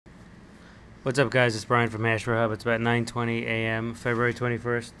What's up, guys? It's Brian from Hash Hub. It's about 9:20 a.m. February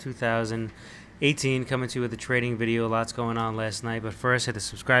 21st, 2018. Coming to you with a trading video. Lots going on last night. But first, hit the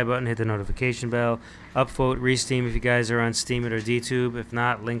subscribe button, hit the notification bell, upvote, re-steam if you guys are on Steam or DTube. If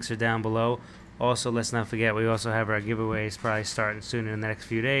not, links are down below. Also, let's not forget, we also have our giveaways probably starting soon in the next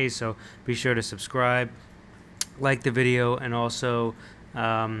few days. So be sure to subscribe, like the video, and also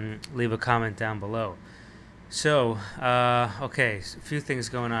leave a comment down below. So, okay, a few things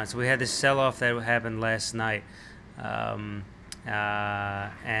going on. So we had this sell-off that happened last night, and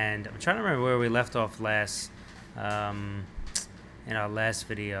I'm trying to remember where we left off last, in our last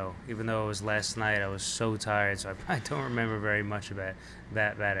video. Even though it was last night, I was so tired, so I don't remember very much about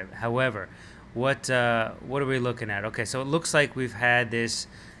it. However, what are we looking at? Okay, so it looks like we've had this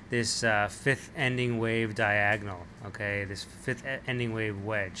fifth ending wave diagonal. Okay, this fifth ending wave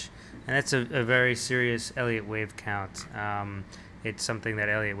wedge. And that's a very serious Elliott wave count. It's something that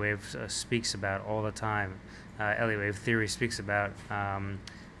Elliott wave speaks about all the time. Elliott wave theory speaks about, and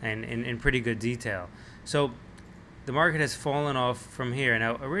in pretty good detail. So the market has fallen off from here.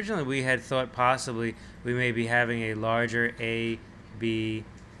 Now, originally we had thought possibly we may be having a larger A, B,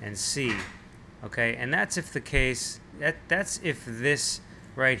 and C. Okay, and that's if the case. That's if this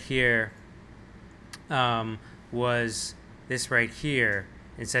right here was this right here.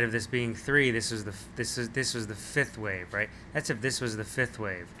 Instead of this being 3, this was the fifth wave, right? That's if this was the fifth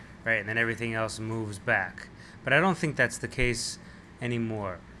wave, right? And then everything else moves back. But I don't think that's the case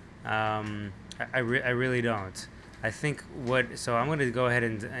anymore. I really don't. I think so I'm going to go ahead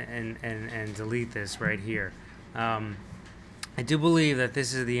and delete this right here. I do believe that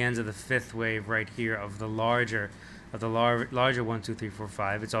this is the end of the fifth wave right here of the larger 1, 2, 3, 4,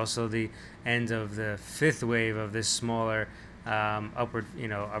 5. It's also the end of the fifth wave of this smaller upward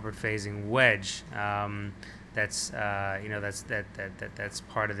phasing wedge. That's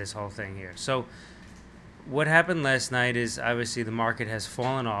part of this whole thing here. So what happened last night is obviously the market has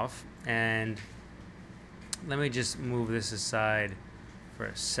fallen off, and let me just move this aside for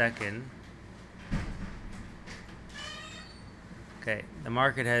a second. Okay, the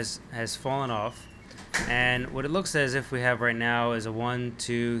market has fallen off, and what it looks as if we have right now is a 1,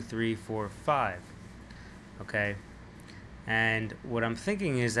 2, 3, 4, 5. Okay. And what I'm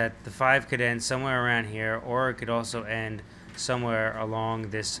thinking is that the 5 could end somewhere around here, or it could also end somewhere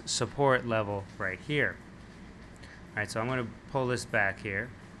along this support level right here. Alright, so I'm going to pull this back here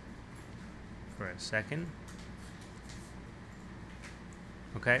for a second.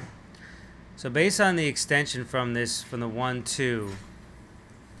 Okay. So based on the extension from the 1, 2,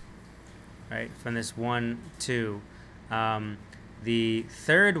 right, from this 1, 2, the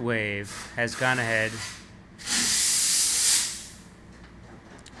third wave has gone ahead.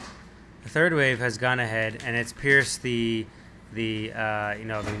 The third wave has gone ahead and it's pierced the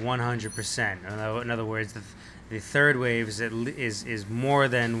 100%. In other words, the third wave is more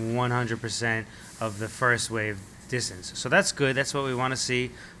than 100% of the first wave distance. So that's good. That's what we want to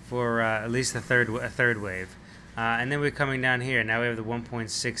see for at least a third wave. And then we're coming down here. Now we have the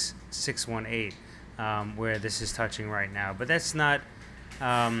 1.6618 where this is touching right now. But that's not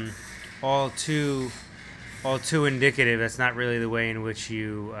all too indicative. That's not really the way in which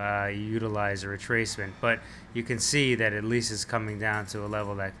you utilize a retracement, but you can see that at least it's coming down to a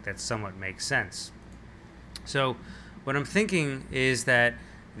level that somewhat makes sense. So what I'm thinking is that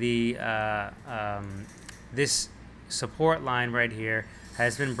this support line right here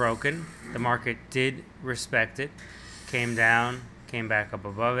has been broken. The market did respect it, came down, came back up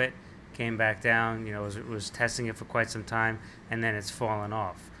above it, came back down, was testing it for quite some time, and then it's fallen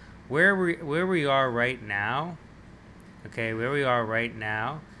off. Where we are right now, okay,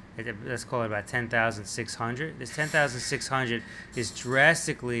 let's call it about 10,600. This 10,600 is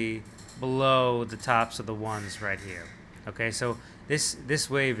drastically below the tops of the ones right here. Okay, so this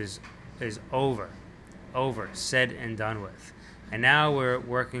wave is over, said and done with, and now we're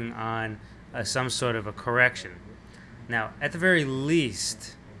working on some sort of a correction. Now, at the very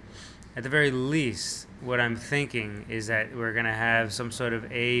least, what I'm thinking is that we're going to have some sort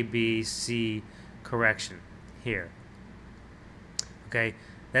of A, B, C correction here. Okay,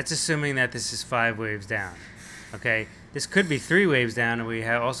 that's assuming that this is 5 waves down. Okay, this could be 3 waves down, and we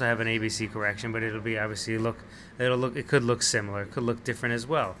also have an ABC correction, but it'll be obviously it could look similar, it could look different as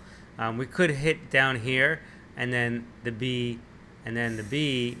well. We could hit down here, and then the B,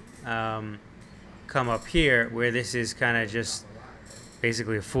 come up here, where this is kind of just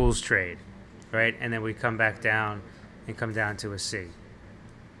basically a fool's trade, right? And then we come back down and come down to a C.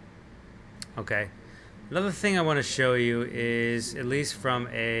 Okay. Another thing I want to show you is, at least from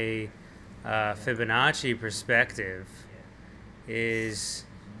a Fibonacci perspective, is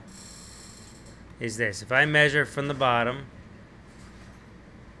is this. If I measure from the bottom,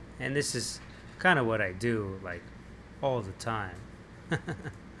 and this is kind of what I do like all the time.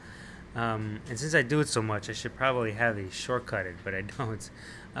 And since I do it so much, I should probably have these shortcutted, but I don't.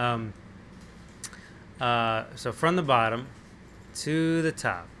 So from the bottom to the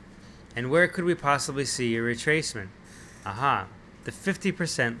top. And where could we possibly see a retracement? Aha, the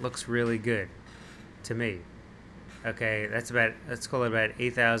 50% looks really good to me. Okay, that's about, let's call it about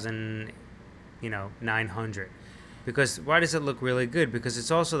 8,000, 900. Because why does it look really good? Because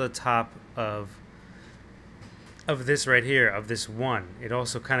it's also the top of this right here, of this one. It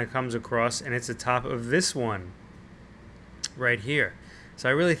also kind of comes across, and it's the top of this one right here. So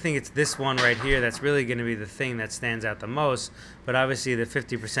I really think it's this one right here that's really going to be the thing that stands out the most. But obviously the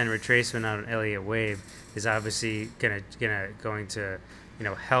 50% retracement on an Elliott wave is obviously going to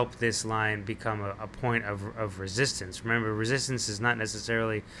help this line become a point of resistance. Remember, resistance is not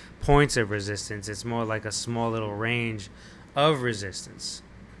necessarily points of resistance. It's more like a small little range of resistance.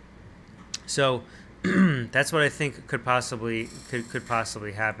 So that's what I think could possibly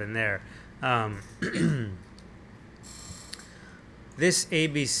happen there. This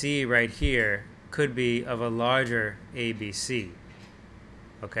ABC right here could be of a larger ABC.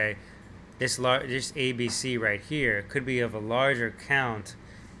 Okay, this ABC right here could be of a larger count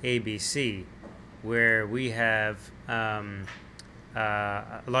ABC, where we have a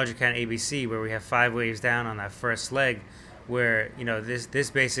larger count ABC where we have 5 waves down on that first leg, where this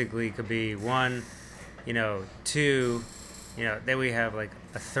basically could be 1, 2, then we have like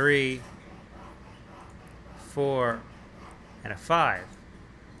a 3, 4, and a 5,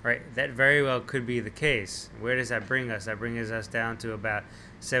 right? That very well could be the case. Where does that bring us? That brings us down to about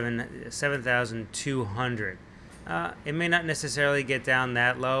 7,200. It may not necessarily get down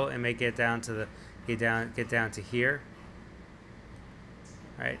that low. It may get down to get down to here.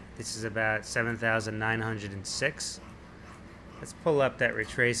 All right, this is about 7,906. Let's pull up that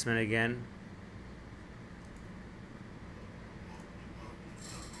retracement again.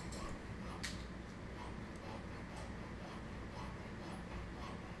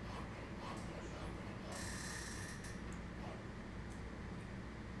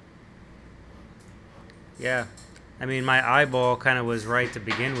 Yeah, I mean, my eyeball kind of was right to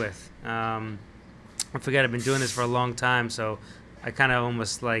begin with. I forget, I've been doing this for a long time, so I kind of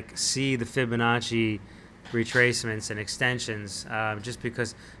almost like see the Fibonacci retracements and extensions just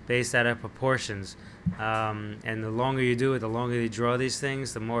because based out of proportions. And the longer you do it, the longer you draw these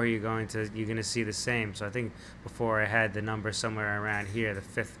things, the more you're going to see the same. So I think before I had the number somewhere around here, the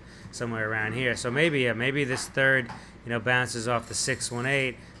 5th somewhere around here. So maybe this third, bounces off the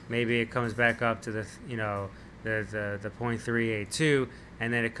 618. Maybe it comes back up to the the 0.382,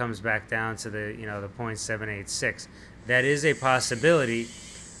 and then it comes back down to the the 0.786. That is a possibility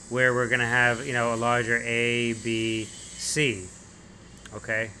where we're gonna have a larger A, B, C.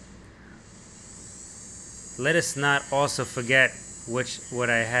 Okay. Let us not also forget what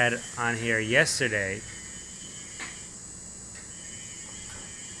I had on here yesterday.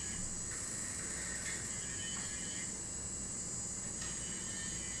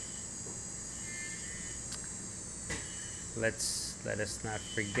 Let us not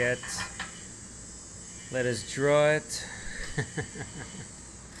forget. Let us draw it.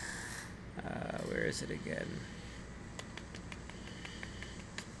 Where is it again?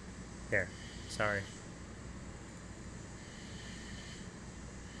 Here. Sorry.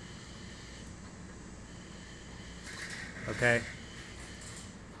 Okay.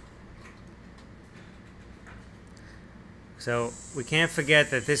 So we can't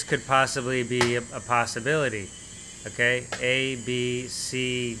forget that this could possibly be a possibility. Okay, A, B,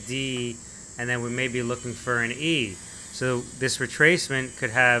 C, D, and then we may be looking for an E. So this retracement could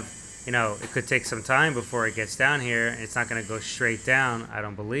have, it could take some time before it gets down here. It's not going to go straight down, I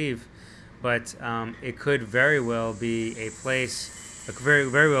don't believe, but it could very well be a place, it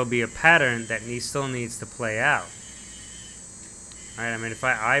could very well be a pattern that still needs to play out. All right, I mean, if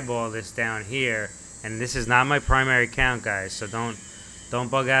I eyeball this down here, and this is not my primary count, guys, so don't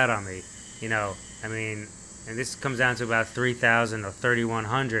bug out on me. I mean. And this comes down to about 3,000 or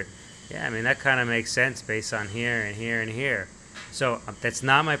 3,100. Yeah, I mean, that kind of makes sense based on here and here and here. So that's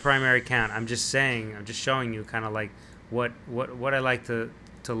not my primary count. I'm just showing you kind of like what I like to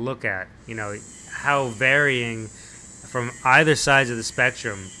look at. How varying from either sides of the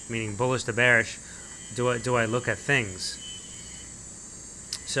spectrum, meaning bullish to bearish, do I look at things.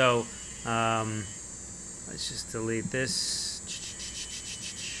 So let's just delete this.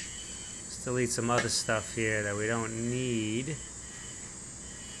 Delete some other stuff here that we don't need.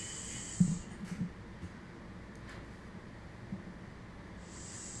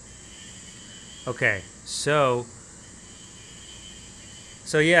 Okay, so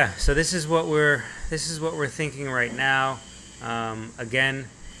yeah, so this is what we're thinking right now. Again,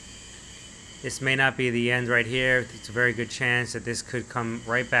 this may not be the end right here. It's a very good chance that this could come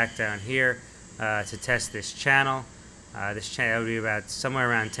right back down here to test this channel. This channel would be about somewhere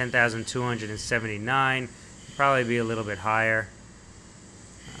around 10,279. Probably be a little bit higher.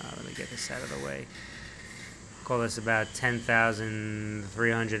 Let me get this out of the way. Call this about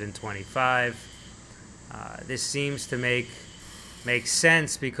 10,325. This seems to make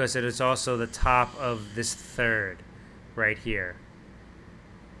sense because it is also the top of this third right here.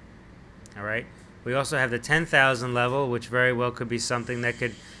 All right. We also have the 10,000 level, which very well could be something that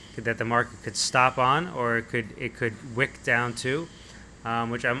that the market could stop on, or it could wick down to,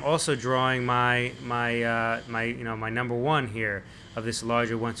 which I'm also drawing my number one here of this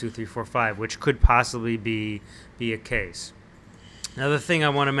larger 1, 2, 3, 4, 5, which could possibly be a case. Another thing I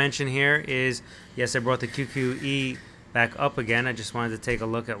want to mention here is, yes, I brought the QQE back up again. I just wanted to take a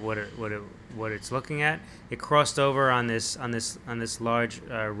look at what it's looking at. It crossed over on this large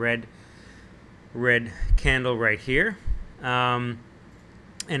red candle right here, and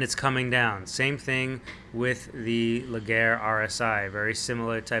it's coming down. Same thing with the Laguerre RSI. Very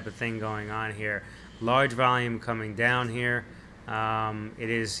similar type of thing going on here. Large volume coming down here. It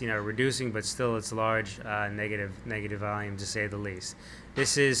is, reducing, but still it's large, negative volume to say the least.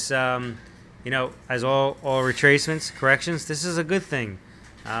 This is, as all retracements, corrections, this is a good thing.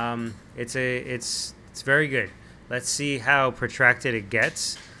 It's very good. Let's see how protracted it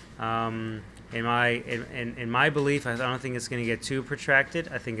gets. In my belief, I don't think it's going to get too protracted.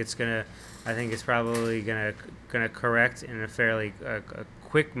 I think it's probably gonna correct in a fairly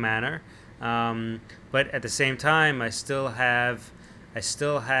quick manner. But at the same time, I still have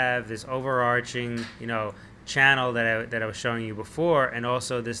this overarching, channel that I was showing you before, and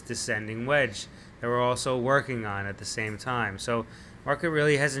also this descending wedge that we're also working on at the same time. So, market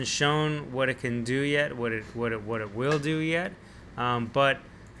really hasn't shown what it can do yet, what it will do yet. But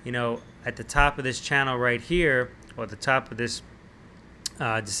at the top of this channel right here, or at the top of this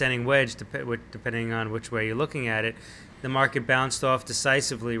descending wedge, depending on which way you're looking at it, the market bounced off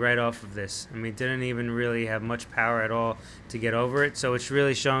decisively right off of this. I mean, didn't even really have much power at all to get over it. So it's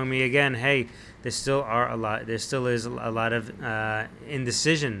really showing me again, hey, there still is a lot of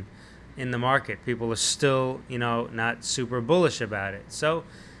indecision in the market. People are still, not super bullish about it. So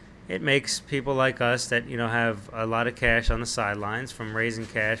it makes people like us that, have a lot of cash on the sidelines from raising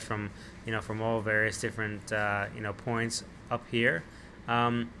cash from all various different, points up here.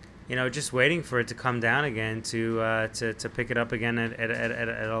 Just waiting for it to come down again to pick it up again at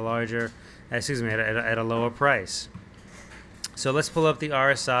a larger, at a lower price. So let's pull up the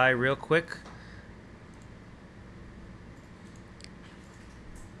RSI real quick.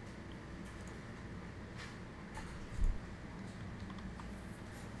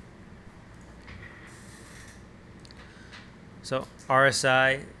 So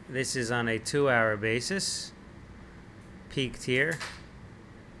RSI, this is on a 2-hour basis. Peaked here.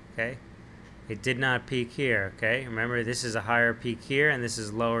 Okay, it did not peak here. Okay, remember this is a higher peak here and this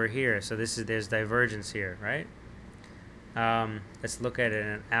is lower here, so there's divergence here, right? Let's look at it on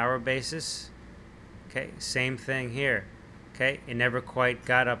an hour basis. Okay, same thing here. Okay, it never quite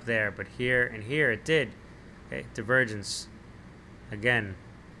got up there, but here and here it did. Okay, divergence again.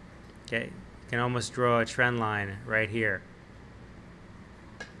 Okay, you can almost draw a trend line right here.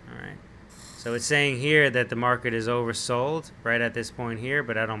 All right. So it's saying here that the market is oversold right at this point here,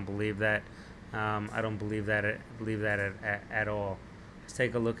 but I don't believe that. I don't believe that at all. Let's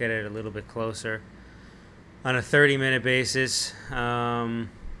take a look at it a little bit closer. On a 30-minute basis, the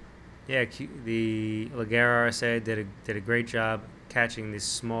Laguerre RSI did a great job catching these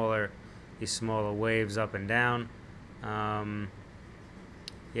smaller waves up and down.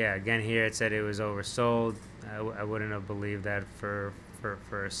 Again here it said it was oversold. I wouldn't have believed that for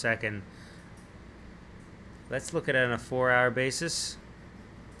a second. Let's look at it on a 4-hour basis.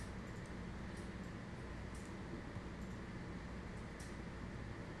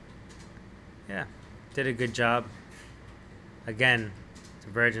 Yeah, did a good job. Again,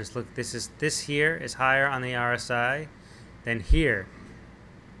 divergence. Look, this here is higher on the RSI than here,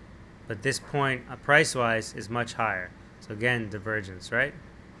 but this point, price-wise, is much higher. So again, divergence, right?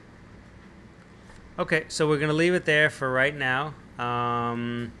 Okay, so we're gonna leave it there for right now.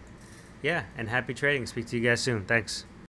 And happy trading. Speak to you guys soon. Thanks.